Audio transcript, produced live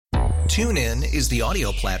TuneIn is the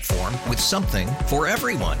audio platform with something for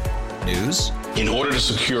everyone. News. In order to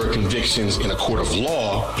secure convictions in a court of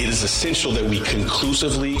law, it is essential that we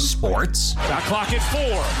conclusively. Sports. Got clock at 4.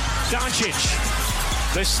 Doncic.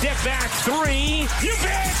 The step back 3. You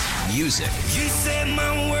bet. Music. You set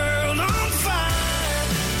my world on fire.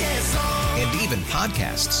 Yes, and even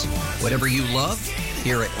podcasts. Whatever you love,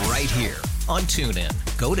 hear it right here on TuneIn.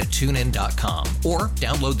 Go to TuneIn.com or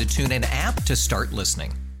download the TuneIn app to start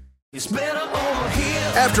listening. It's better over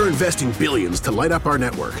here. After investing billions to light up our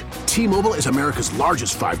network, T-Mobile is America's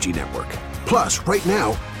largest 5G network. Plus, right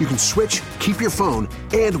now, you can switch, keep your phone,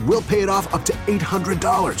 and we'll pay it off up to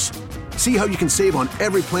 $800. See how you can save on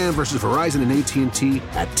every plan versus Verizon and AT&T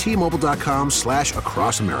at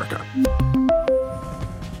T-Mobile.com/across America.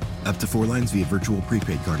 Up to 4 lines via virtual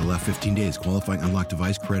prepaid card. Allow 15 days. Qualifying unlocked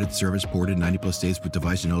device credit service ported 90-plus states with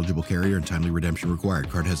device and eligible carrier and timely redemption required.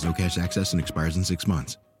 Card has no cash access and expires in 6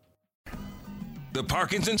 months. The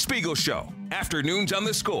Parkinson Spiegel Show. Afternoons on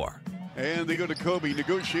the Score. And they go to Kobe,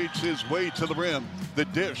 negotiates his way to the rim. The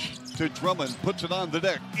dish to Drummond, puts it on the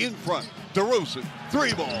deck. In front, DeRozan,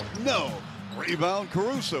 3-ball, no. Rebound,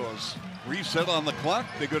 Caruso's. Reset on the clock.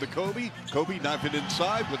 They go to Kobe. Kobe knifed it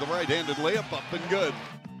inside with a right-handed layup, up and good.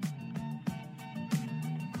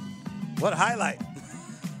 What a highlight.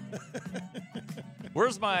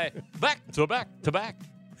 Where's my back-to-back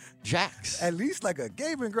jacks? At least like a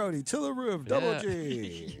Gabe and Grody to the rim, double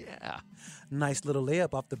G. Yeah. Nice little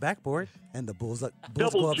layup off the backboard, and the Bulls go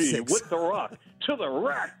Double up G 6. with the rock to the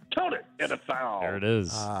rack, tote it, and a foul. There it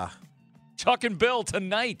is. Chuck and Bill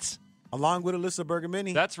tonight. Along with Alyssa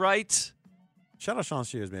Bergamini. That's right. Shout out Sean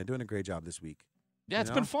Shears, man. Doing a great job this week. Yeah,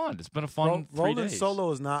 it's been fun. It's been a fun 3 days. Rolling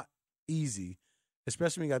solo is not easy,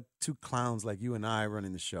 especially when you got two clowns like you and I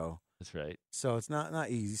running the show. That's right. So it's not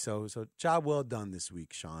easy. So job well done this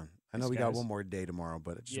week, Sean. I know we got one more day tomorrow,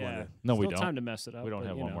 but I just wanted to... No, we Still don't. time to mess it up. We don't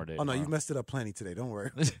have one more day. Oh, no, you've messed it up plenty today. Don't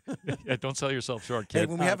worry. Yeah, don't sell yourself short, kid. Hey,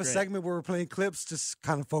 when we have a segment where we're playing clips, just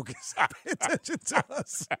kind of focus. Pay attention to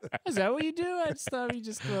us. Is that what you do? I just thought you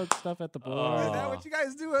just throw stuff at the board. Is that what you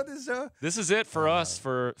guys do on this show? This is it for us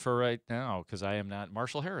for right now because I am not.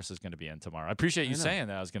 Marshall Harris is going to be in tomorrow. I appreciate you saying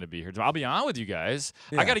that I was going to be here. I'll be on with you guys.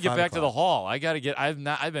 Yeah, I got to get back to the hall. I got to get.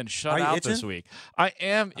 I've been shut out itching? this week. I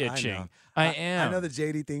am itching. I am. I know the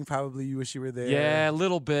JD thing. Probably you wish you were there. Yeah, a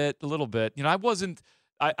little bit. You know, I wasn't.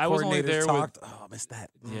 I was only there talked. I missed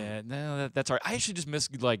that. Yeah, no, that's all right. I actually just miss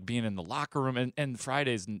like being in the locker room, and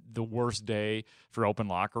Friday's the worst day for open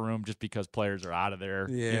locker room just because players are out of there.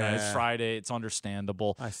 Yeah, you know, it's Friday. It's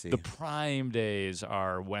understandable. I see. The prime days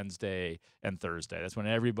are Wednesday and Thursday. That's when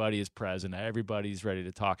everybody is present. Everybody's ready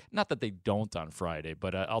to talk. Not that they don't on Friday,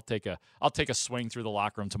 but I'll take a swing through the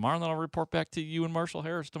locker room tomorrow, and then I'll report back to you and Marshall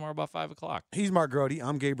Harris tomorrow about 5:00. He's Mark Grody.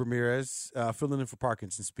 I'm Gabe Ramirez, filling in for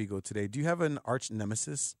Parkinson Spiegel today. Do you have an arch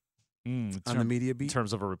nemesis? On the media beat? In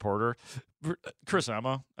terms of a reporter? Chris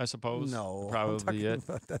Emma, I suppose. No. Probably it.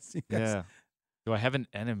 That's you guys. Yeah. Do I have an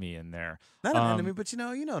enemy in there? Not an enemy, but you know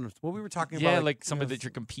what we were talking about. Yeah, like somebody that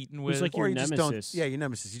you're competing with. Who's like your nemesis. Your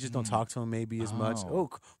nemesis. You just don't talk to him maybe as much. Oh,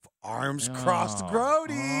 arms crossed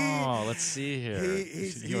Grody. Oh, let's see here.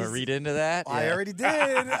 You want to read into that? I already did.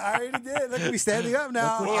 Look at me standing up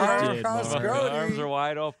now. Arms crossed Grody. Arms are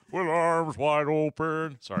wide open. With arms wide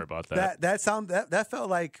open. Sorry about that. That felt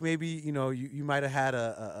like maybe you might have had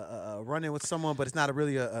a run-in with someone, but it's not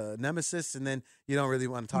really a nemesis, and then you don't really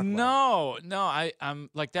want to talk about it. No. I'm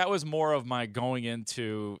like that was more of my going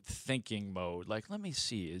into thinking mode. Like, let me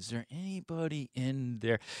see, is there anybody in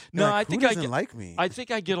there? No, like, I think who doesn't like me. I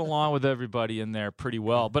think I get along with everybody in there pretty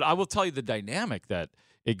well. But I will tell you the dynamic that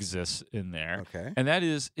exists in there. Okay. And that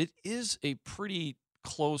is, it is a pretty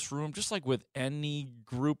close room, just like with any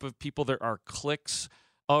group of people. There are cliques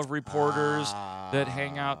of reporters that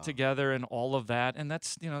hang out together and all of that, and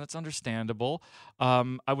that's understandable.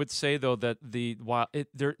 I would say though that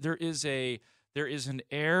there is an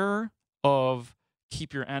air of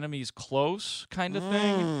keep your enemies close kind of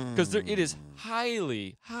thing because it is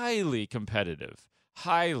highly, highly competitive.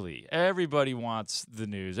 Highly, everybody wants the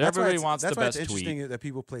news. Everybody wants the best tweet. That's why it's interesting that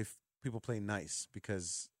people play nice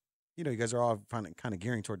because. You guys are all kind of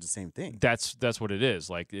gearing towards the same thing. That's what it is.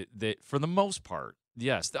 Like for the most part,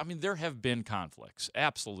 yes. I mean, there have been conflicts,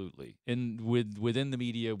 absolutely, within the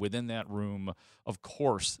media, within that room. Of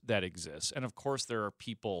course, that exists, and of course, there are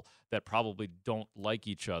people that probably don't like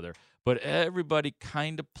each other. But everybody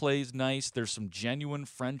kind of plays nice. There's some genuine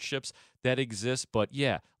friendships that exist, but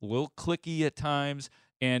yeah, a little cliquey at times.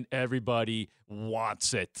 And everybody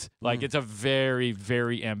wants it. Like, it's a very,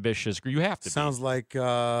 very ambitious group. You have to Sounds like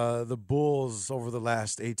the Bulls over the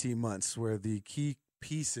last 18 months where the key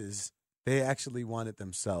pieces They actually want it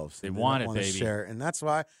themselves. They want it, want to baby. share, and that's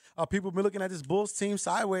why people have been looking at this Bulls team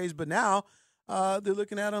sideways, but now they're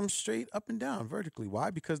looking at them straight up and down, vertically.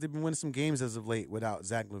 Why? Because they've been winning some games as of late without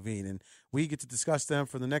Zach LaVine, and we get to discuss them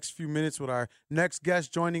for the next few minutes with our next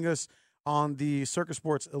guest joining us on the Circus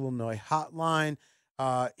Sports Illinois hotline.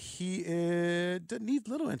 He needs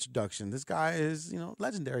little introduction. This guy is,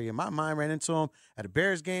 legendary in my mind. Ran into him at a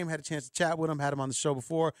Bears game, had a chance to chat with him, had him on the show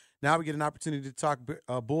before. Now we get an opportunity to talk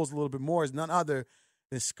Bulls a little bit more. Is none other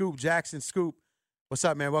than Scoop Jackson. Scoop, what's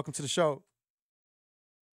up, man? Welcome to the show.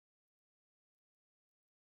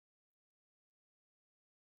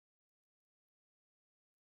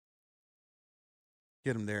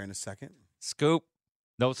 Get him there in a second. Scoop.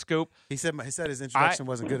 No Scoop. He said his introduction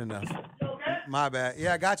wasn't good enough. My bad.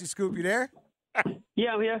 Yeah, I got you, Scoop. You there?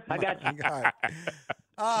 Yeah, I'm here. I got you.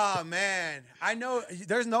 Oh, man. I know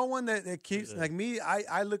there's no one that keeps, like me,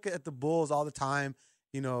 I look at the Bulls all the time,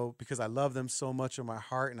 because I love them so much in my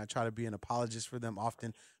heart, and I try to be an apologist for them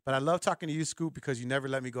often. But I love talking to you, Scoop, because you never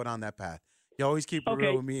let me go down that path. You always keep it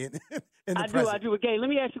real with me in the present. I do. Okay, let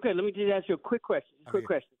me ask you a question. Let me just ask you a quick question.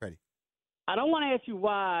 Question. Ready. I don't want to ask you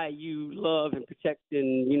why you love and protect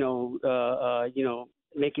and,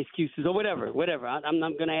 make excuses or whatever. I'm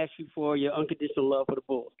not going to ask you for your unconditional love for the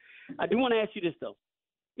Bulls. I do want to ask you this, though.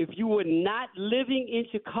 If you were not living in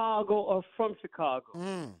Chicago or from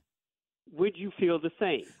Chicago, would you feel the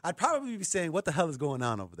same? I'd probably be saying, what the hell is going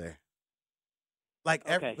on over there? Like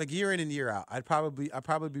year in and year out. I'd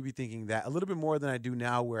probably be thinking that a little bit more than I do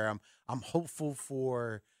now, where I'm hopeful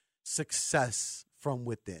for success from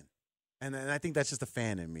within. And I think that's just a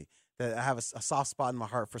fan in me, that I have a soft spot in my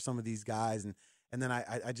heart for some of these guys. And then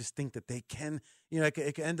I just think that they can, it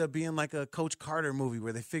could end up being like a Coach Carter movie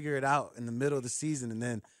where they figure it out in the middle of the season and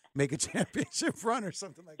then make a championship run or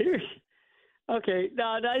something like that. Okay.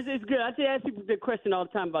 No, it's good. I ask people the question all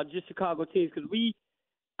the time about just Chicago teams, because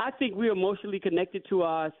I think we're emotionally connected to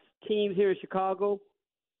our teams here in Chicago,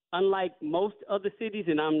 unlike most other cities.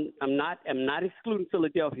 And I'm not excluding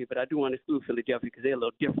Philadelphia, but I do want to exclude Philadelphia because they're a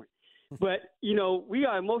little different. But, we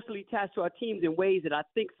are emotionally attached to our teams in ways that I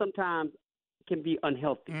think sometimes can be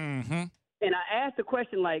unhealthy. Mm-hmm. And I asked the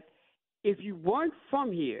question, like, if you weren't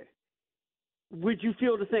from here, would you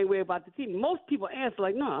feel the same way about the team? Most people answer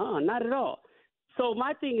like, no, not at all. So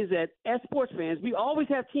my thing is that as sports fans, we always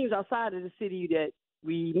have teams outside of the city that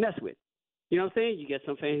we mess with. You know what I'm saying? You get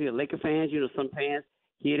some fans here, Laker fans, some fans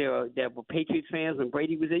here that were Patriots fans when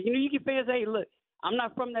Brady was there. You get fans, hey, look, I'm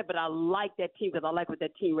not from that, but I like that team because I like what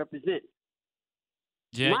that team represents.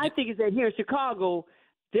 Yeah, my thing is that here in Chicago,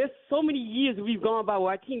 there's so many years we've gone by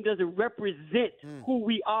where our team doesn't represent who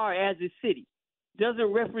we are as a city,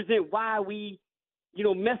 doesn't represent why we,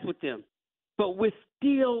 mess with them. But we're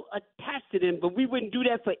still attached to them, but we wouldn't do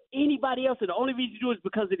that for anybody else. And the only reason to do it is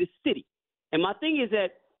because of the city. And my thing is that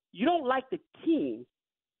you don't like the team,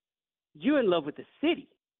 you're in love with the city.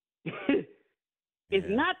 It's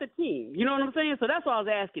not the team. You know what I'm saying? So that's why I was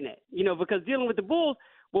asking that, because dealing with the Bulls,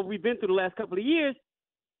 what we've been through the last couple of years,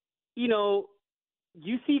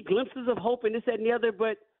 you see glimpses of hope and this, that, and the other.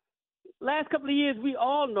 But last couple of years, we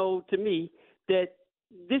all know, to me, that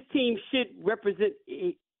this team should represent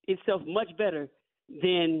itself much better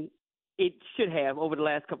than it should have over the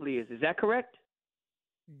last couple of years. Is that correct?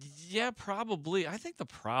 Yeah, probably. I think the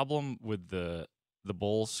problem with the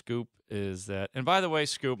Bulls, Scoop, is that, and by the way,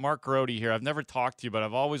 Scoop, Mark Grody here. I've never talked to you, but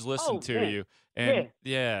I've always listened to you, and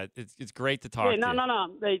it's great to talk to you.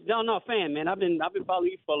 No, fan, man. I've been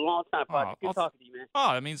following you for a long time. Good talking to you, man.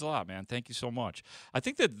 Oh, that means a lot, man. Thank you so much. I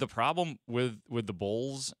think that the problem with the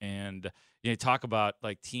Bulls, and you talk about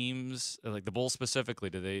like teams, like the Bulls specifically,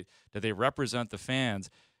 do they represent the fans?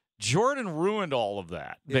 Jordan ruined all of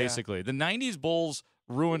that. Basically, the '90s Bulls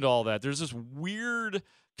ruined all that. There's this weird,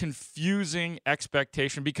 confusing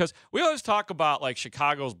expectation because we always talk about like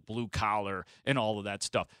Chicago's blue collar and all of that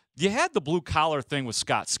stuff. You had the blue collar thing with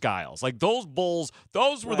Scott Skiles. Like those Bulls,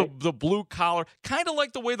 those were the blue collar, kind of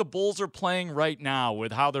like the way the Bulls are playing right now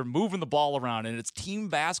with how they're moving the ball around and it's team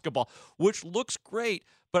basketball, which looks great.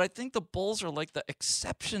 But I think the Bulls are like the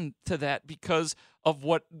exception to that because of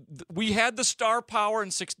what we had, the star power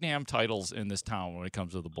and 6 damn titles in this town when it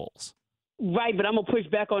comes to the Bulls. Right, but I'm going to push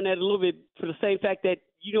back on that a little bit for the same fact that,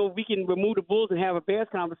 we can remove the Bulls and have a Bears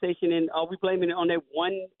conversation, and are we blaming it on that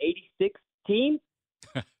 186 team?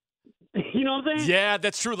 You know what I'm saying? Yeah,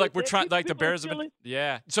 that's true. Like we're trying, like the Bears have been.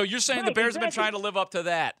 Yeah. So you're saying the Bears have been trying to live up to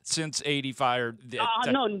that since '85?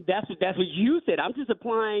 No, that's what you said. I'm just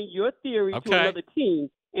applying your theory to another team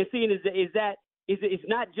and seeing it's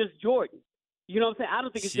not just Jordan. You know what I'm saying? I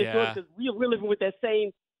don't think it's just Jordan because we're living with that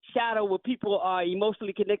same shadow where people are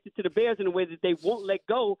emotionally connected to the Bears in a way that they won't let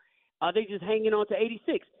go. Are they just hanging on to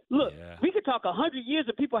 86? Look, we could talk 100 years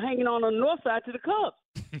of people hanging on the north side to the Cubs.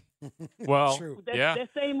 Well, that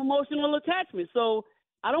same emotional attachment. So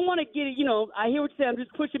I don't want to get it. I hear what you're saying. I'm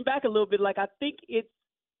just pushing back a little bit. Like I think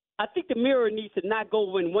the mirror needs to not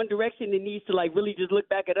go in one direction. It needs to like really just look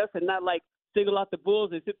back at us and not like single out the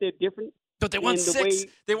Bulls as if they're different. But they won 6.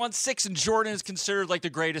 They won 6, and Jordan is considered like the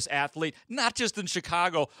greatest athlete, not just in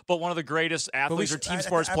Chicago, but one of the greatest athletes or team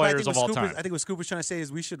sports players of all time. I think what Scoop was trying to say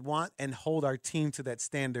is we should want and hold our team to that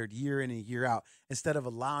standard year in and year out instead of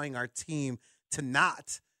allowing our team to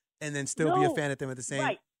not and then still be a fan of them at the same.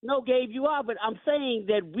 Right. No, Gabe, you are, but I'm saying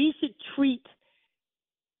that we should treat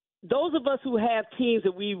those of us who have teams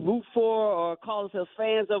that we root for or call ourselves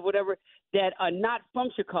fans of, whatever, that are not from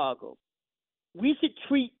Chicago. We should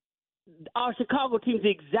treat our Chicago teams the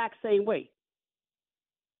exact same way.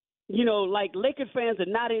 Like Lakers fans are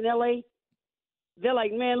not in L.A. They're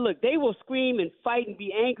like, man, look, they will scream and fight and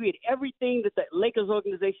be angry at everything that the Lakers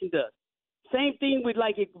organization does. Same thing with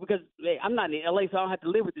like it because I'm not in L.A., so I don't have to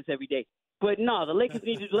live with this every day. But no, the Lakers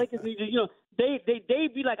need to, they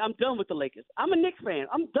be like, I'm done with the Lakers. I'm a Knicks fan.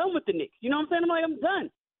 I'm done with the Knicks. You know what I'm saying? I'm like, I'm done.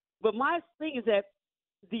 But my thing is that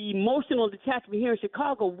the emotional detachment here in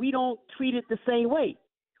Chicago, we don't treat it the same way.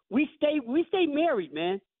 We stay married,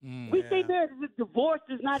 man. We stay married. Divorce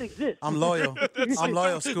does not exist. I'm loyal. I'm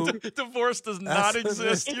loyal, Scoop. Divorce does not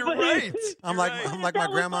exist. You're right. I'm like my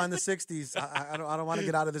grandma in the 60s. I don't want to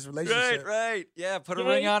get out of this relationship. Right. Yeah, put a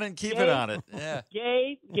ring on it and keep it on it. Yeah.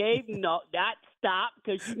 Gabe, no, not stop,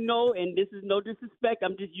 because and this is no disrespect.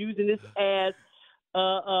 I'm just using this as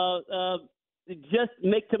to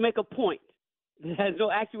make a point. It has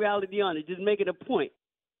no actuality on it. Just make it a point.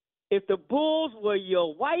 If the Bulls were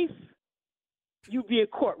your wife, you'd be in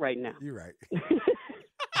court right now. You're right.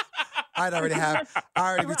 I'd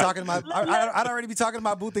already be talking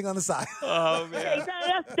about booting on the side. Oh man,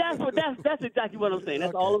 that's exactly what I'm saying.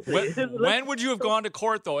 That's all I'm saying. When would you have gone to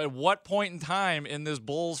court though? At what point in time in this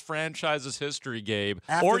Bulls franchise's history, Gabe?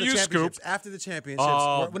 Scoop? After the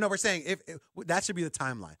championships. We're saying if that should be the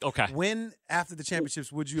timeline. Okay. When after the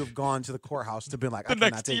championships would you have gone to the courthouse to be like, I the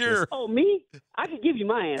cannot next take year? This? Oh, me? I can give you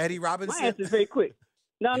my answer. Eddie Robinson. My answer is very quick.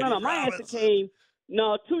 No. My answer came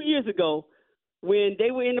 2 years ago. When they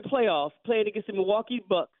were in the playoffs playing against the Milwaukee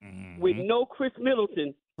Bucks with no Chris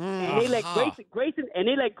Middleton, and they let Grayson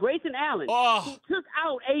Allen, who took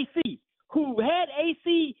out AC, who had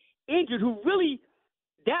AC injured, who really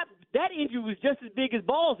that injury was just as big as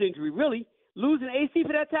Ball's injury, really. Losing AC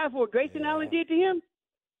for that time for what Grayson Allen did to him.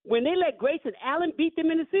 When they let Grayson Allen beat them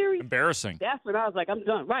in the series, embarrassing. That's when I was like, I'm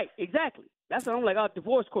done. Right, exactly. That's when I'm like,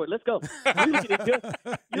 divorce court. Let's go. I'm looking at you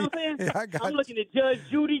know what I'm saying? Yeah, I'm looking at Judge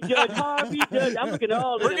Judy, Judge Harvey, I'm looking at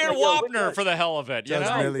all of them. Bring in Wapner for the hell of it.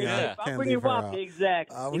 I'm bringing Wapner,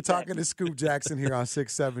 exactly. We're talking to Scoop Jackson here on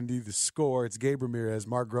 670 The Score. It's Gabe Ramirez,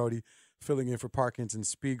 Mark Grody filling in for Parkinson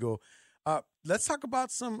Spiegel. Let's talk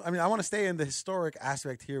about I want to stay in the historic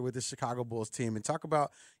aspect here with the Chicago Bulls team and talk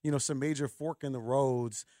about, some major fork in the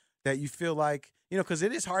roads that you feel like, because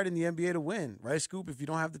it is hard in the NBA to win, right, Scoop? If you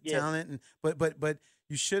don't have the talent, but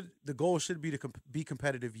the goal should be to be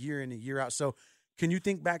competitive year in and year out. So can you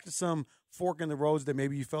think back to some fork in the roads that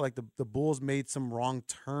maybe you felt like the Bulls made some wrong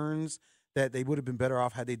turns that they would have been better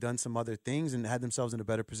off had they done some other things and had themselves in a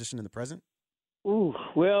better position in the present? Ooh,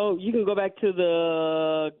 well, you can go back to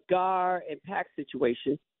the Gar and Pax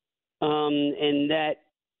situation, and that,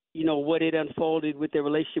 what it unfolded with their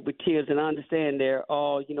relationship with Tibbs. And I understand they're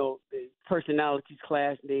all, personalities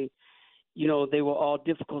clash. They were all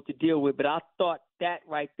difficult to deal with. But I thought that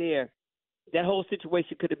right there, that whole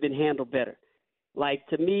situation could have been handled better. Like,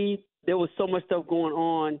 to me, there was so much stuff going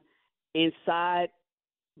on inside,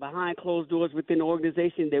 behind closed doors within the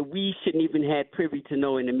organization that we shouldn't even had privy to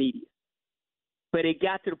know in the media. But it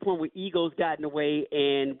got to the point where egos got in the way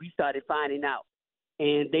and we started finding out.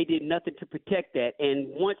 And they did nothing to protect that. And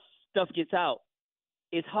once stuff gets out,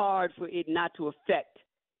 it's hard for it not to affect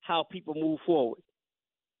how people move forward.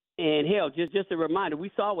 And, hell, just a reminder,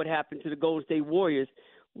 we saw what happened to the Golden State Warriors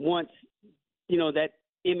once, that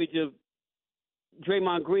image of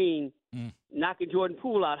Draymond Green knocking Jordan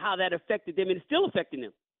Poole out, how that affected them, and it's still affecting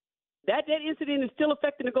them. That incident is still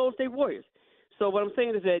affecting the Golden State Warriors. So what I'm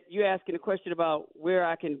saying is that you're asking a question about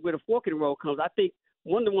where the fork in the road comes. I think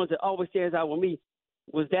one of the ones that always stands out with me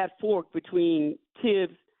was that fork between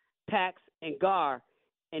Tibbs, Pax, and Gar,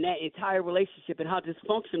 and that entire relationship and how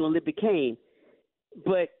dysfunctional it became.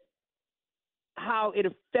 But how it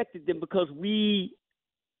affected them because we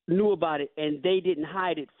knew about it and they didn't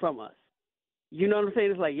hide it from us. You know what I'm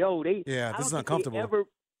saying? It's like, this is uncomfortable.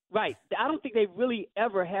 Right. I don't think they really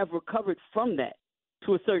ever have recovered from that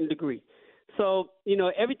to a certain degree. So,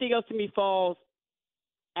 everything else to me falls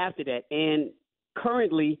after that. And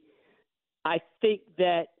currently, I think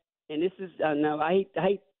that, and this is, no, I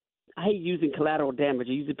hate using collateral damage,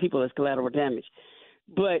 or using people as collateral damage.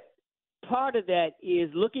 But part of that is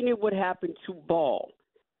looking at what happened to Ball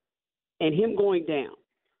and him going down.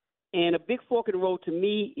 And a big fork in the road to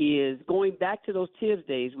me is going back to those Tibbs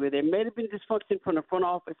days where there may have been dysfunction from the front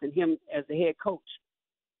office and him as the head coach.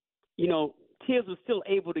 Tibbs was still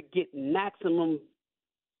able to get maximum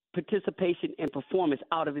participation and performance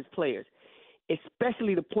out of his players,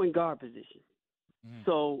 especially the point guard position.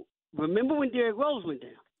 So remember when Derrick Rose went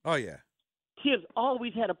down? Oh, yeah. Tibbs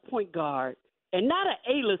always had a point guard, and not an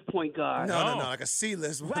A-list point guard. No, like a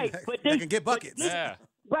C-list one right, that can get buckets.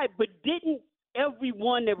 Right, but didn't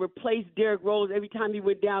everyone that replaced Derrick Rose every time he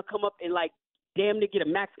went down come up and, damn near get a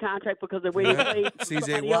max contract because of the way they played?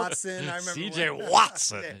 C.J. Watson, I remember. C.J.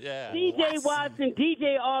 Watson. Yeah. C.J. Watson,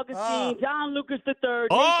 D.J. Augustine, John Lucas III, Nate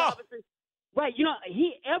Robinson. Right,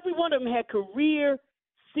 every one of them had career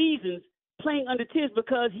seasons playing under Tibbs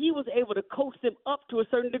because he was able to coach them up to a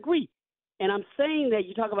certain degree. And I'm saying that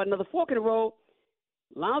you talk about another fork in the road.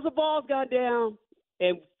 Lonzo Ball's gone down,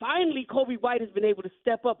 and finally Kobe White has been able to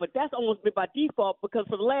step up, but that's almost been by default because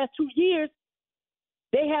for the last 2 years,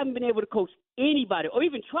 they haven't been able to coach anybody or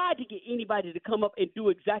even tried to get anybody to come up and do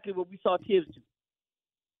exactly what we saw Tibbs do.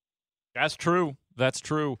 That's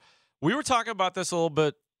true. We were talking about this a little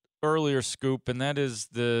bit earlier, Scoop, and that is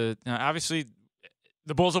obviously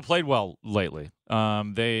the Bulls have played well lately.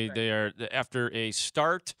 They are, after a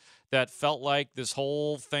start that felt like this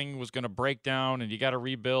whole thing was going to break down and you got to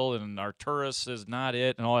rebuild and Arturas is not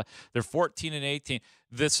it and all that. They're 14-18.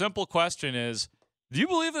 The simple question is, do you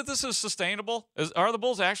believe that this is sustainable? Are the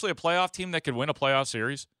Bulls actually a playoff team that could win a playoff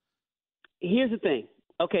series? Here's the thing.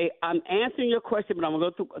 Okay, I'm answering your question, but I'm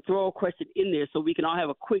going to throw a question in there so we can all have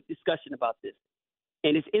a quick discussion about this.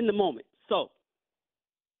 And it's in the moment. So,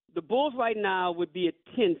 the Bulls right now would be a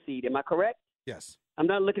 10 seed. Am I correct? Yes. I'm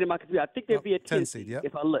not looking at my computer. I think they'd be a 10 seed yep.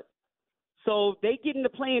 if I look. So they get in the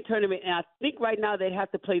play-in tournament, and I think right now they'd have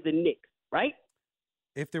to play the Knicks, right?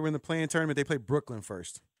 If they were in the play-in tournament, they play Brooklyn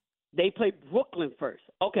first. They play Brooklyn first.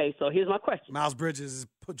 Okay, so here's my question. Miles Bridges is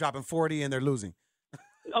dropping 40, and they're losing.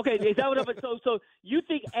 Okay, is that what? So you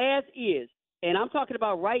think as is, and I'm talking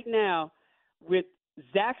about right now with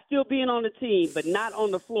Zach still being on the team but not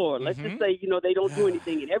on the floor. Let's just say, they don't do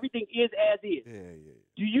anything and everything is as is. Yeah.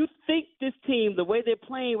 Do you think this team, the way they're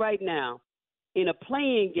playing right now, in a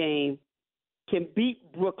playing game, can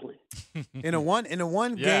beat Brooklyn? in a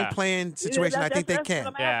one game playing situation, I think they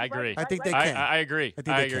can. Yeah, I agree. I think they can. I agree.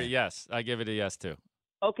 I agree. Yes, I give it a yes too.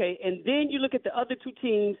 Okay, and then you look at the other two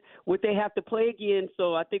teams, what they have to play again.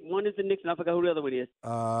 So I think one is the Knicks, and I forgot who the other one is.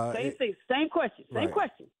 Same thing. Same question. Same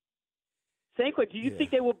question. Do you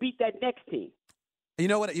think they will beat that next team? You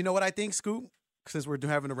know what I think, Scoop? Since we're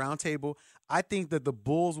having a round table, I think that the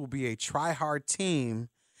Bulls will be a try-hard team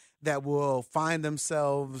that will find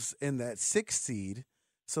themselves in that 6th seed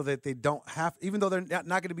so that they don't have, even though they're not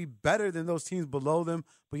going to be better than those teams below them.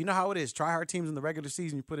 But you know how it is. Try-hard teams in the regular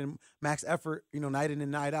season, you put in max effort, night in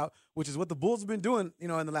and night out, which is what the Bulls have been doing, in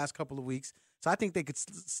the last couple of weeks. So I think they could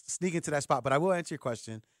sneak into that spot. But I will answer your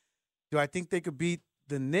question. Do I think they could beat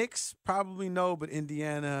the Knicks? Probably no, but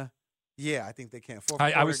Indiana, yeah, I think they can.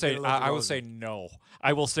 I would say no.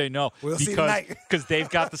 I will say no. We'll see tonight. Because they've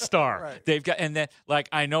got the star. Right. They've got, and then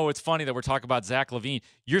I know it's funny that we're talking about Zach LaVine.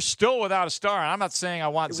 You're still without a star, and I'm not saying I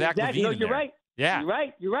want Zach LaVine. No, in you're there. right. Yeah,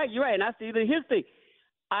 you're right. And I see that. Here's the thing.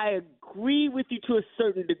 I agree with you to a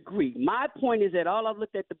certain degree. My point is that all I've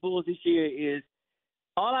looked at the Bulls this year is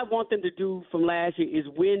all I want them to do from last year is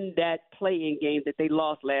win that play-in game that they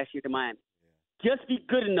lost last year to Miami. Just be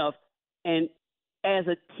good enough, and as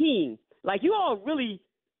a team, you all really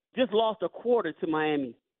just lost a quarter to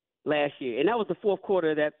Miami last year, and that was the fourth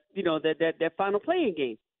quarter that that final play-in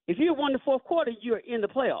game. If you won the fourth quarter, you're in the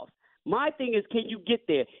playoffs. My thing is, can you get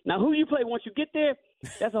there? Now, who you play once you get there,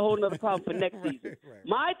 that's a whole other problem for next season. Right.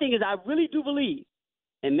 My thing is, I really do believe,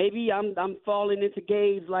 and maybe I'm falling into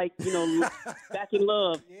Gabe's back in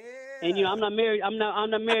love. Yeah. And I'm not married. I'm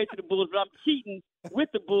not married to the Bulls, but I'm cheating with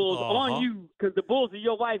the Bulls on you because the Bulls are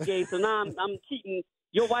your wife, Gabe. So now I'm cheating.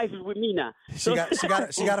 Your wife is with me now. She got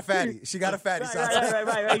a fatty. She got a fatty.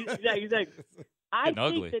 Right. Exactly. I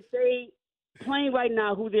think that they playing right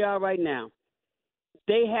now, who they are right now,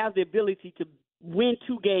 they have the ability to win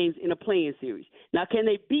 2 games in a play-in series. Now, can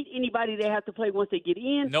they beat anybody they have to play once they get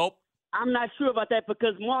in? Nope. I'm not sure about that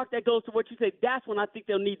because, Mark, that goes to what you said. That's when I think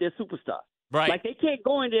they'll need their superstar. Right. They can't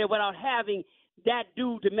go in there without having that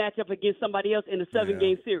dude to match up against somebody else in a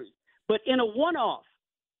 7-game series. But in a one-off,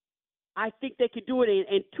 I think they could do it.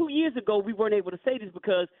 And 2 years ago, we weren't able to say this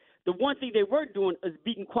because the one thing they weren't doing is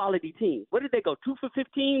beating quality teams. Where did they go? 2 for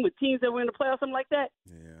 15 with teams that were in the playoffs, something like that?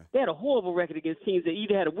 Yeah. They had a horrible record against teams that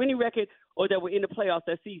either had a winning record or that were in the playoffs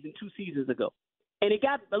that season 2 seasons ago. And it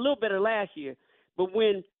got a little better last year. But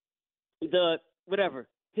when the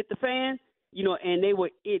hit the fan, and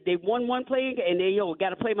they won one play and they got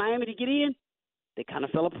to play Miami to get in, they kind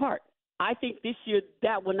of fell apart. I think this year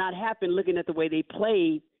that will not happen looking at the way they're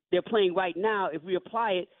playing right now if we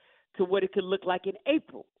apply it to what it could look like in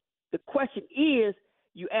April. The question is,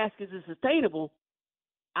 you ask, is it sustainable?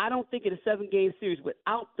 I don't think in a 7-game series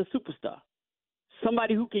without the superstar,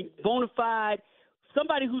 somebody who can bona fide,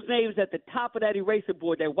 somebody whose name is at the top of that eraser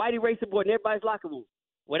board, that white eraser board in everybody's locker room.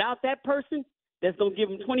 Without that person that's going to give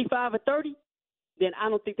them 25 or 30, then I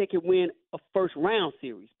don't think they can win a first-round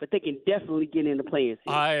series. But they can definitely get in the play-in series.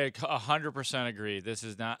 I 100% agree. This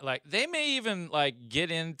is not – they may even,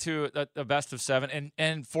 get into a best of 7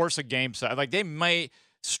 and force a game 7. They may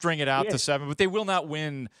string it out to 7, but they will not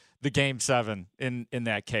win the game 7 in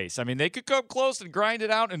that case. I mean, they could come close and grind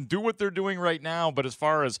it out and do what they're doing right now. But as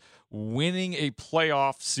far as winning a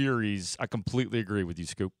playoff series, I completely agree with you,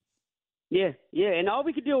 Scoop. Yeah, and all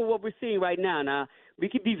we can do with what we're seeing right now. Now, we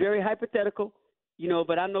could be very hypothetical,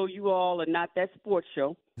 but I know you all are not that sports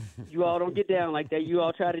show. You all don't get down like that. You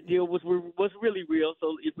all try to deal with what's really real.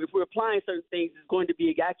 So if we're applying certain things, it's going to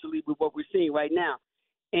be actually with what we're seeing right now.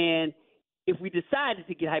 And if we decided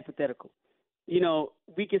to get hypothetical,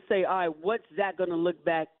 we could say, all right, what's Zach going to look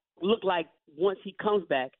like once he comes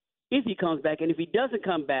back, if he comes back? And if he doesn't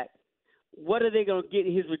come back, what are they going to get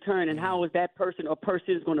in his return, and how is that person or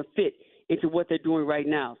persons going to fit into what they're doing right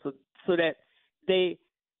now, so that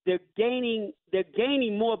they're gaining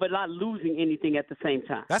more but not losing anything at the same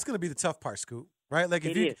time. That's going to be the tough part, Scoop. Right?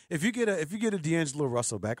 If you get a D'Angelo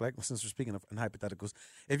Russell back, since we're speaking of in hypotheticals,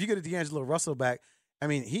 if you get a D'Angelo Russell back, I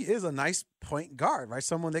mean, he is a nice point guard, right?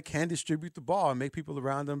 Someone that can distribute the ball and make people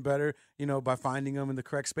around them better, by finding them in the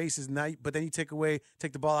correct spaces. But then you take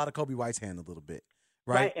the ball out of Kobe White's hand a little bit.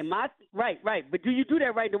 Right. Right. But do you do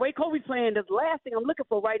that right? The way Kobe's playing, the last thing I'm looking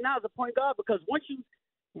for right now is a point guard, because once you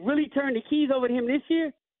really turn the keys over to him this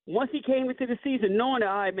year, once he came into the season knowing that,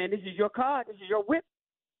 all right, man, this is your card, this is your whip,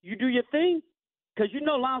 you do your thing, because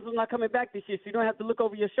Lonzo's not coming back this year, so you don't have to look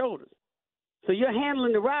over your shoulders. So you're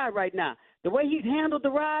handling the ride right now. The way he's handled the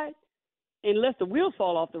ride, unless the wheels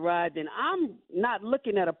fall off the ride, then I'm not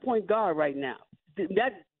looking at a point guard right now.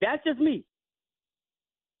 That's just me.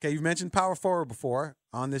 Okay, you've mentioned power forward before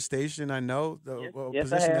on this station. I know the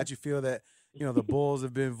position that you feel that the Bulls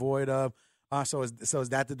have been void of. So is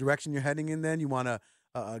that the direction you're heading in? Then you want a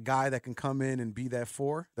guy that can come in and be that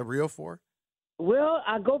 4, the real 4. Well,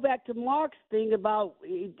 I go back to Mark's thing about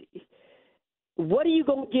what are you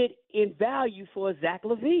going to get in value for Zach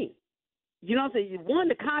LaVine? You know what I'm saying? One,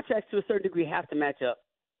 the contracts to a certain degree have to match up.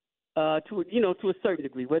 To a certain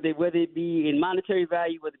degree, whether it be in monetary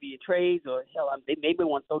value, whether it be in trades, or hell, they maybe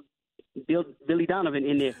want to throw Billy Donovan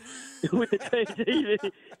in there with the trades.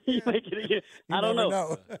 I don't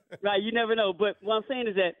know. Right, you never know. But what I'm saying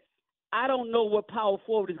is that I don't know what power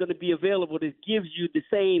forward is going to be available that gives you the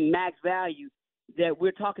same max value that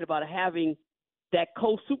we're talking about, having that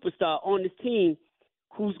co-superstar on this team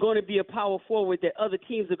who's going to be a power forward that other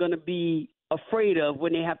teams are going to be afraid of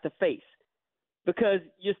when they have to face. Because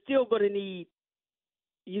you're still going to need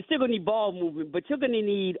ball movement, but you're going to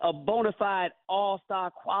need a bona fide all-star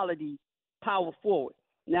quality power forward.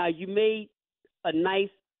 Now, you made a nice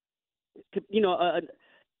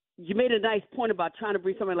point about trying to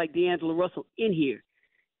bring somebody like D'Angelo Russell in here,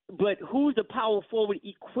 but who's the power forward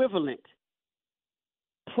equivalent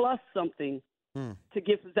plus something to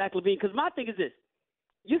give to Zach LaVine? Because my thing is this: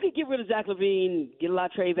 you can get rid of Zach LaVine, get a lot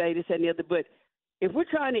of trade value, this, that, and the other, but if we're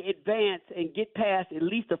trying to advance and get past at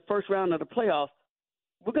least the first round of the playoffs,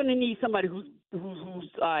 we're going to need somebody who's all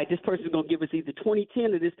right, this person's going to give us either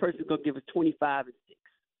 20-10 or this person's going to give us 25-6.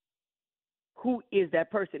 Who is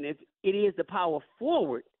that person? If it is the power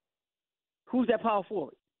forward, who's that power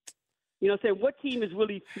forward? You know what I'm saying? What team is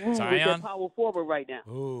really through with their power forward right now?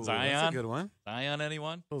 Ooh, Zion. That's a good one. Zion,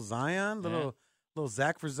 anyone? Little Zion, little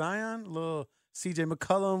Zach for Zion, little C.J.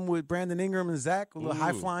 McCollum with Brandon Ingram and Zach, a little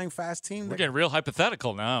high-flying, fast team. We're getting real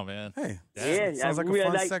hypothetical now, man. Hey, sounds like a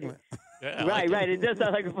fun segment. Yeah, right. It does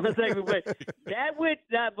sound like a fun segment, but that would.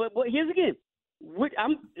 But here's again,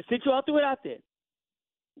 since you all threw it out there,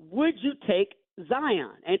 would you take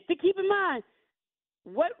Zion? And to keep in mind,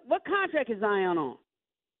 what contract is Zion on?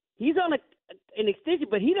 He's on an extension,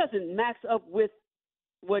 but he doesn't max up with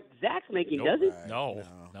what Zach's making, does he?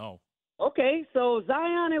 No. Okay, so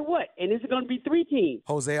Zion and what? And is it going to be 3 teams?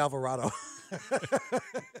 Jose Alvarado.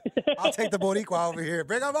 I'll take the Boricua over here.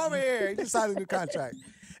 Bring him over here. He just signed a new contract.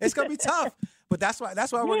 It's gonna be tough, but that's why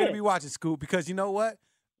we're gonna be watching, Scoop. Because you know what?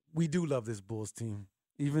 We do love this Bulls team,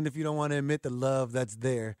 even if you don't want to admit the love that's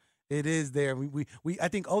there. It is there. We I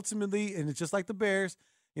think ultimately, and it's just like the Bears.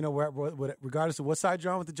 You know, regardless of what side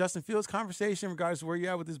you're on with the Justin Fields conversation, regardless of where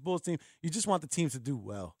you're at with this Bulls team, you just want the teams to do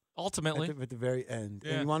well. Ultimately. At the very end.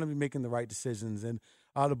 Yeah. And you want to be making the right decisions. And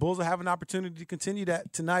the Bulls will have an opportunity to continue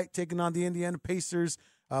that tonight, taking on the Indiana Pacers.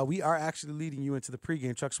 We are actually leading you into the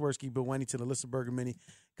pregame. Chuck Swirsky, Bill Wennington, Alyssa Bergamini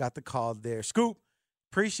got the call there. Scoop,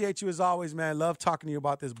 appreciate you as always, man. Love talking to you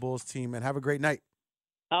about this Bulls team, and have a great night.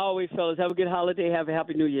 Always, fellas. Have a good holiday. Have a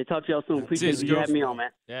happy New Year. Talk to y'all soon. Appreciate you having me on,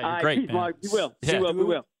 man. Yeah, you're all right, great, peace, man. Mark. We will. Yeah. We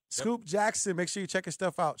will. Scoop Jackson, make sure you check his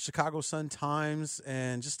stuff out. Chicago Sun-Times,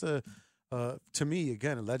 and just to me,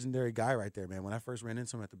 again, a legendary guy right there, man. When I first ran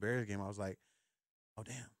into him at the Bears game, I was like, oh,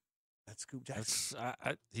 damn, that's Scoop Jackson.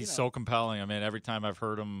 He's so compelling. I mean, every time I've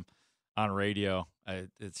heard him on radio,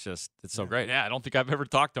 it's so great. Yeah, I don't think I've ever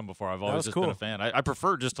talked to him before. I've always just been a fan. I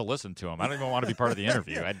prefer just to listen to him. I don't even want to be part of the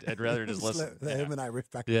interview. I'd rather just listen. Let him and I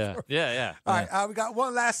riff back and forth. Yeah. All right, we got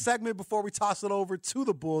one last segment before we toss it over to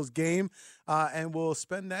the Bulls game, and we'll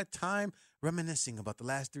spend that time reminiscing about the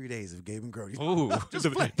last 3 days of Gabe and Grody. Ooh,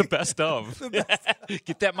 the best of.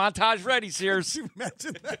 Get that montage ready, Sears.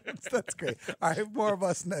 Imagine that. That's great. All right, more of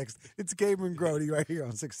us next. It's Gabe and Grody right here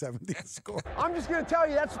on 670 The Score. I'm just going to tell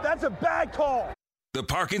you, that's a bad call. The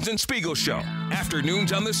Parkins and Spiegel Show.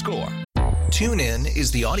 Afternoons on The Score. TuneIn is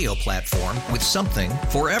the audio platform with something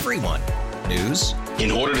for everyone. News. In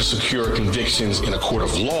order to secure convictions in a court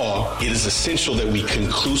of law, it is essential that we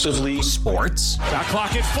conclusively. Sports. Shot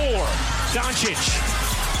clock at 4.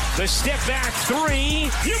 Doncic. The step back 3.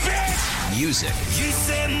 You bet. Music. You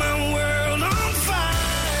set my world on fire.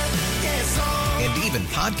 Yes, and even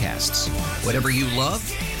podcasts. Whatever you love,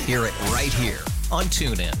 hear it right here on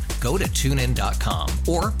TuneIn. Go to TuneIn.com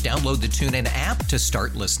or download the TuneIn app to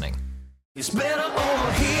start listening. It's better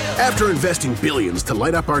over here. After investing billions to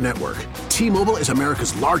light up our network, T-Mobile is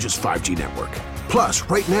America's largest 5G network. Plus,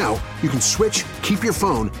 right now, you can switch, keep your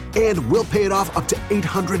phone, and we'll pay it off up to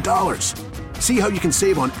 $800. See how you can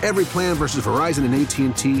save on every plan versus Verizon and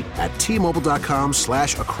AT&T at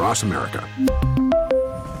T-Mobile.com/across America.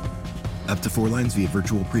 Up to 4 lines via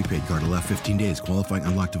virtual prepaid card. Allow 15 days. Qualifying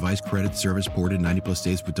unlocked device credit service ported 90+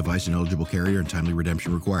 days with device and eligible carrier and timely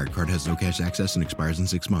redemption required. Card has no cash access and expires in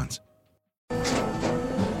 6 months.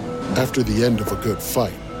 After the end of a good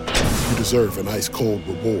fight, you deserve an ice-cold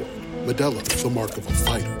reward. Modelo is the mark of a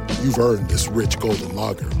fighter. You've earned this rich golden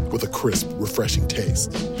lager with a crisp, refreshing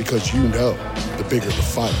taste. Because you know, the bigger the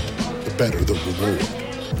fight, the better the reward.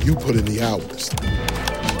 You put in the hours,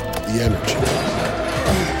 the energy,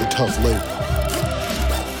 the tough labor.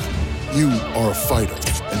 You are a fighter,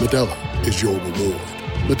 and Modelo is your reward.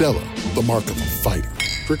 Modelo, the mark of a fighter.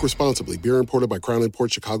 Drink responsibly. Beer imported by Crown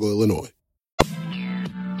Imports, Chicago, Illinois.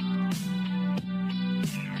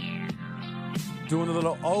 Doing a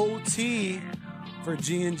little OT for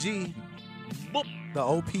G&G. The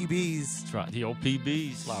OPBs. That's right, the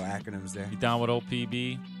OPBs. A lot of acronyms there. You down with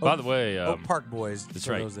OPB? By the way, Oak Park Boys. That's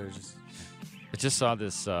right. I just saw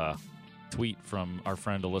this tweet from our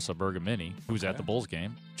friend Alyssa Bergamini, who's at the Bulls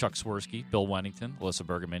game. Chuck Swirsky, Bill Wennington, Alyssa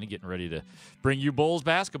Bergamini, getting ready to bring you Bulls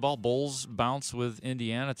basketball. Bulls bounce with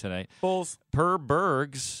Indiana tonight. Bulls. Per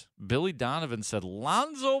Bergs, Billy Donovan said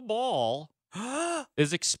Lonzo Ball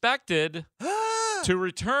is expected to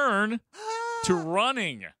return to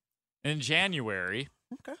running in January,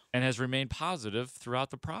 and has remained positive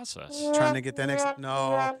throughout the process. Trying to get that next.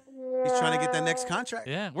 No, he's trying to get that next contract.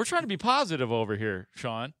 Yeah, we're trying to be positive over here,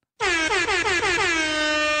 Sean.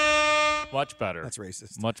 Much better. That's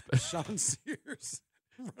racist. Much better. Sean Sears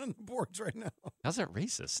running the boards right now. How's that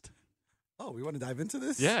racist? Oh, we want to dive into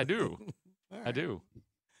this? Yeah, I do. Right. I do.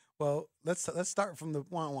 Well, let's start from the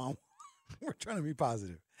wah. We're trying to be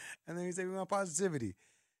positive. And then you say we want positivity.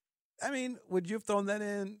 I mean, would you have thrown that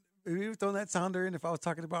in? Would you have thrown that sounder in if I was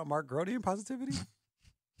talking about Mark Grody and positivity?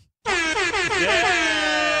 Yeah.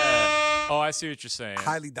 Oh, I see what you're saying.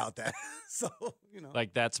 Highly doubt that. So,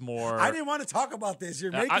 like that's more. I didn't want to talk about this.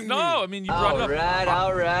 You're making me. I mean, you brought it up.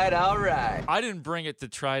 All right. I didn't bring it to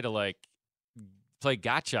try to play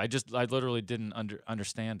gotcha. I literally didn't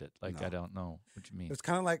understand it. I don't know what you mean. It's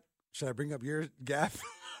kind of like, should I bring up your gap?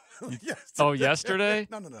 Yesterday. Oh, yesterday?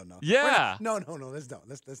 No. Yeah. No. Let's don't.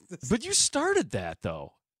 Let's. But you started that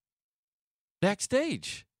though.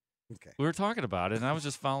 Backstage. Okay. We were talking about it, and I was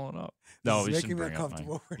just following up. No, we shouldn't bring up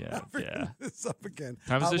mine. Yeah. This up again.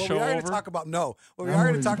 Time is the show over? over? What we are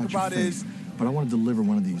going to talk about is. But I want to deliver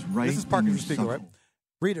one of these right. This is Parkins and Spiegel, right?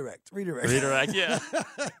 Redirect. Yeah.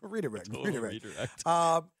 Redirect. Redirect.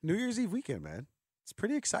 New Year's Eve weekend, man. It's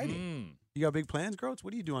pretty exciting. You got big plans, Groats?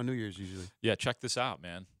 What do you do on New Year's usually? Yeah, check this out,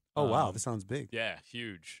 man. Oh, wow. This sounds big. Yeah,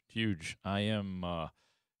 huge. I am,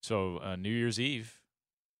 New Year's Eve,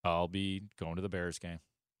 I'll be going to the Bears game.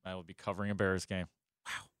 I will be covering a Bears game.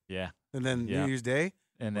 Wow. Yeah. And then New Year's Day,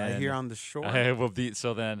 and right then here on the shore. I will be.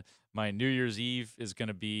 So then my New Year's Eve is going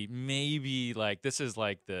to be maybe like, this is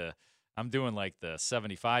like I'm doing like the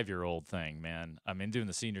 75-year-old thing, man. I'm doing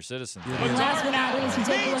the senior citizen thing. Last but not least, you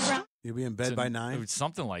take a look around. You'll be in bed by 9?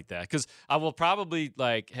 Something like that. Because I will probably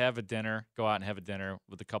like go out and have a dinner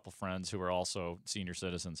with a couple friends who are also senior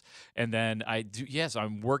citizens. And then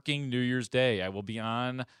I'm working New Year's Day. I will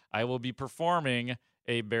be performing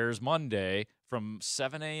a Bears Monday from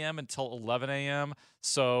 7 a.m. until 11 a.m.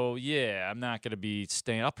 So, yeah, I'm not going to be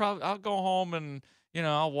staying. I'll go home and,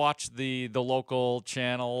 I'll watch the local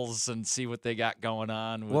channels and see what they got going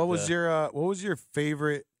on. What was your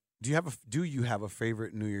favorite? Do you have a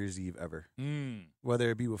favorite New Year's Eve ever?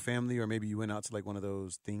 Whether it be with family or maybe you went out to like one of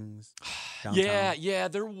those things downtown? Yeah.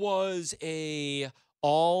 There was a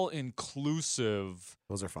all-inclusive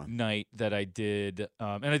those are fun night that I did,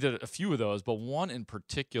 and I did a few of those, but one in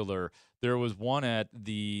particular, there was one at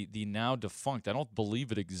the now defunct, I don't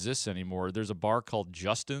believe it exists anymore, there's a bar called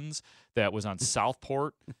Justin's that was on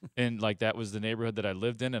Southport, and like that was the neighborhood that I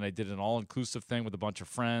lived in, and I did an all-inclusive thing with a bunch of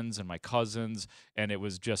friends and my cousins, and it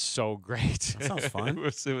was just so great. That sounds fun.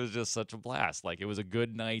 It was just such a blast. Like, it was a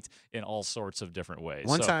good night in all sorts of different ways.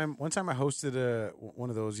 One time I hosted one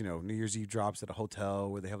of those, New Year's Eve drops at a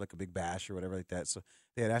hotel where they have like a big bash or whatever like that. So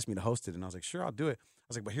they had asked me to host it, and I was like, sure, I'll do it. I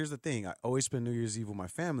was like, but here's the thing. I always spend New Year's Eve with my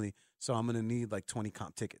family, so I'm going to need like 20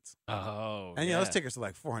 comp tickets. Oh, and those tickets are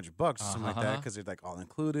like $400 or something like that because they're like all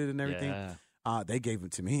included and everything. Yeah. They gave them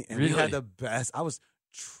to me, and really? We had the best. I was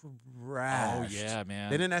trashed. Oh yeah,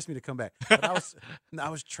 man. They didn't ask me to come back, but I was I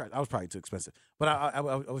was probably too expensive, but I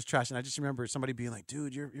was trashed, and I just remember somebody being like,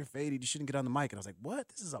 "Dude, you're faded. You shouldn't get on the mic." And I was like, "What?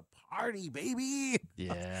 This is a party, baby.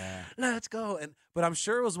 Yeah, let's go." But I'm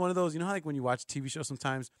sure it was one of those. You know how like when you watch a TV show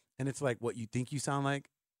sometimes, and it's like what you think you sound like.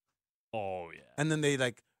 Oh yeah. And then they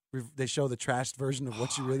like they show the trashed version of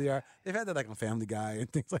what you really are. They've had that like on Family Guy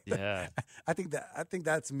and things like that. Yeah. I think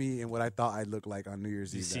that's me and what I thought I'd look like on New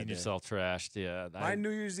Year's Eve. You've seen yourself trashed, yeah. My New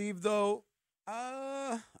Year's Eve though,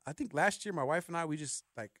 I think last year my wife and I, we just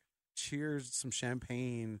like cheers some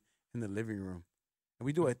champagne in the living room, and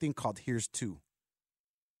we do a thing called Here's Two.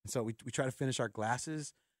 And so we try to finish our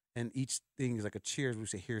glasses, and each thing is like a cheers. We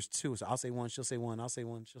say here's two. So I'll say one, she'll say one, I'll say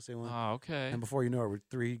one, she'll say one. Oh, okay. And before you know it, we're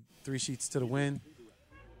three sheets to the wind.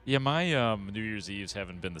 Yeah, my New Year's Eves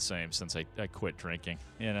haven't been the same since I quit drinking.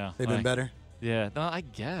 They've been better. Yeah, no, I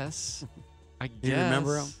guess. You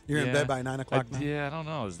remember them? You're in bed by 9 o'clock now? Yeah, I don't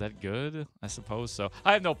know. Is that good? I suppose so.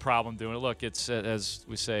 I have no problem doing it. Look, it's, as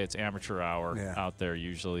we say, it's amateur hour out there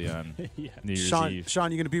usually on New Year's Eve.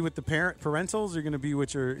 Sean, you going to be with the parentals or you going to be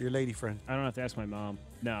with your lady friend? I don't have to ask my mom.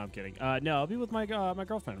 No, I'm kidding. No, I'll be with my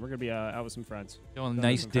girlfriend. We're going to be out with some friends. Doing a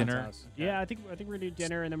nice dinner? Yeah, I think we're going to do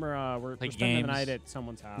dinner, and then we're spending games. the night at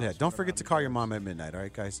someone's house. Yeah, don't forget to call your mom at midnight, all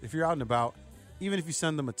right, guys? If you're out and about, even if you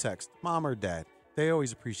send them a text, mom or dad, they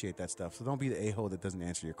always appreciate that stuff. So don't be the a-hole that doesn't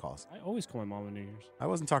answer your calls. I always call my mom on New Year's. I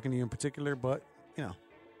wasn't talking to you in particular, but,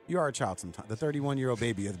 you are a child sometimes. The 31-year-old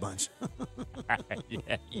baby of the bunch.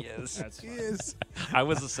 Yeah, he is. He is. I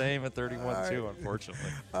was the same at 31, too,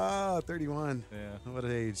 unfortunately. 31. Yeah. What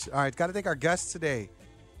an age. All right, got to thank our guests today.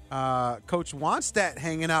 Coach Wannstedt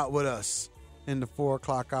hanging out with us in the 4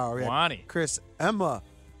 o'clock hour. We had Chris Emma.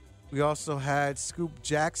 We also had Scoop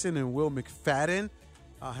Jackson and Will McFadden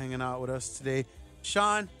hanging out with us today.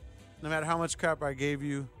 Sean, no matter how much crap I gave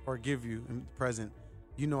you or give you in the present,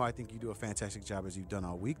 I think you do a fantastic job as you've done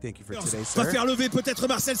all week. Thank you for today, sir. Va faire lever peut-être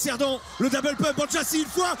Marcel Cerdan. Le double pump en châssis une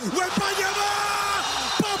fois.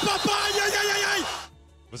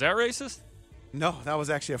 Was that racist? No, that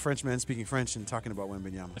was actually a Frenchman speaking French and talking about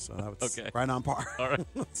Wembanyama. So that was right on par. All right.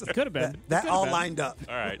 Could have been. That all lined up.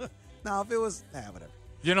 All right. Now, if it was,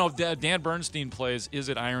 whatever. Dan Bernstein plays Is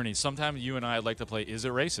It Irony? Sometimes you and I like to play Is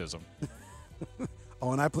It Racism?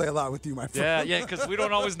 Oh, and I play a lot with you, my friend. Yeah, because we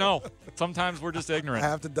don't always know. Sometimes we're just ignorant. I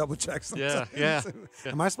have to double check sometimes. Yeah.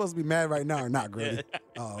 Am I supposed to be mad right now or not, Grady?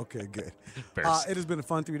 Oh, okay, good. It has been a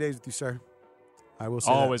fun 3 days with you, sir. I will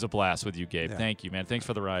say always a blast with you, Gabe. Yeah. Thank you, man. Thanks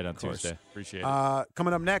for the ride on Tuesday. Appreciate it.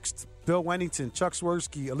 Coming up next, Bill Wennington, Chuck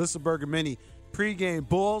Swirsky, Alyssa Bergamini, pregame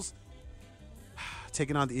Bulls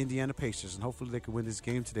taking on the Indiana Pacers, and hopefully they can win this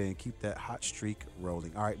game today and keep that hot streak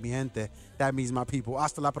rolling. All right, mi gente, that means my people.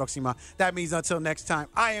 Hasta la próxima. That means until next time.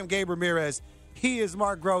 I am Gabe Ramirez. He is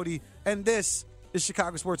Mark Grody, and this It's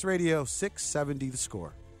Chicago Sports Radio, 670 The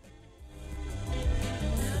Score.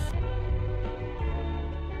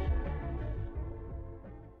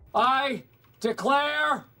 I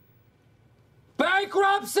declare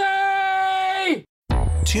bankruptcy!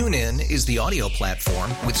 TuneIn is the audio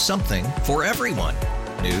platform with something for everyone.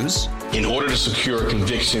 News. In order to secure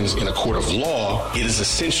convictions in a court of law, it is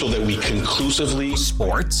essential that we conclusively.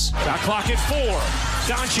 Sports. Shot clock at 4.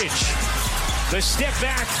 Doncic. The step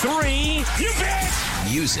back 3. You bet!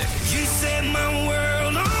 Music. You set my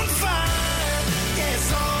world on fire.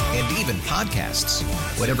 Yes, and even podcasts.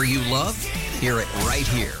 Whatever you love, hear it right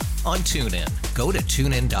here on TuneIn. Go to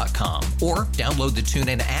TuneIn.com or download the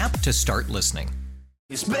TuneIn app to start listening.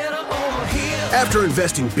 It's better over here. After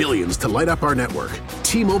investing billions to light up our network,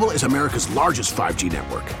 T-Mobile is America's largest 5G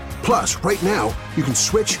network. Plus, right now, you can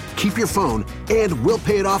switch, keep your phone, and we'll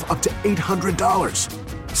pay it off up to $800.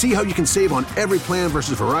 See how you can save on every plan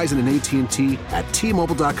versus Verizon and AT&T at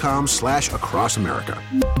T-Mobile.com/across America.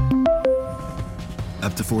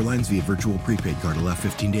 Up to 4 lines via virtual prepaid card. Allow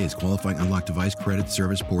 15 days. Qualifying unlocked device credit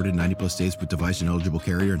service ported 90-plus days with device and eligible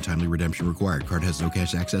carrier and timely redemption required. Card has no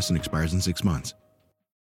cash access and expires in 6 months.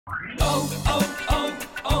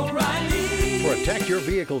 O'Reilly. Protect your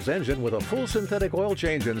vehicle's engine with a full synthetic oil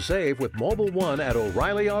change and save with Mobil 1 at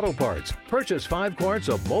O'Reilly Auto Parts. Purchase 5 quarts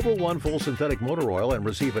of Mobil 1 full synthetic motor oil and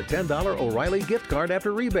receive a $10 O'Reilly gift card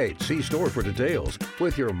after rebate. See store for details.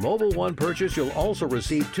 With your Mobil 1 purchase, you'll also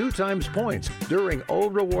receive 2 times points during O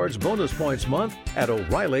Rewards Bonus Points Month at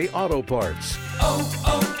O'Reilly Auto Parts.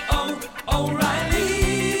 O'Reilly.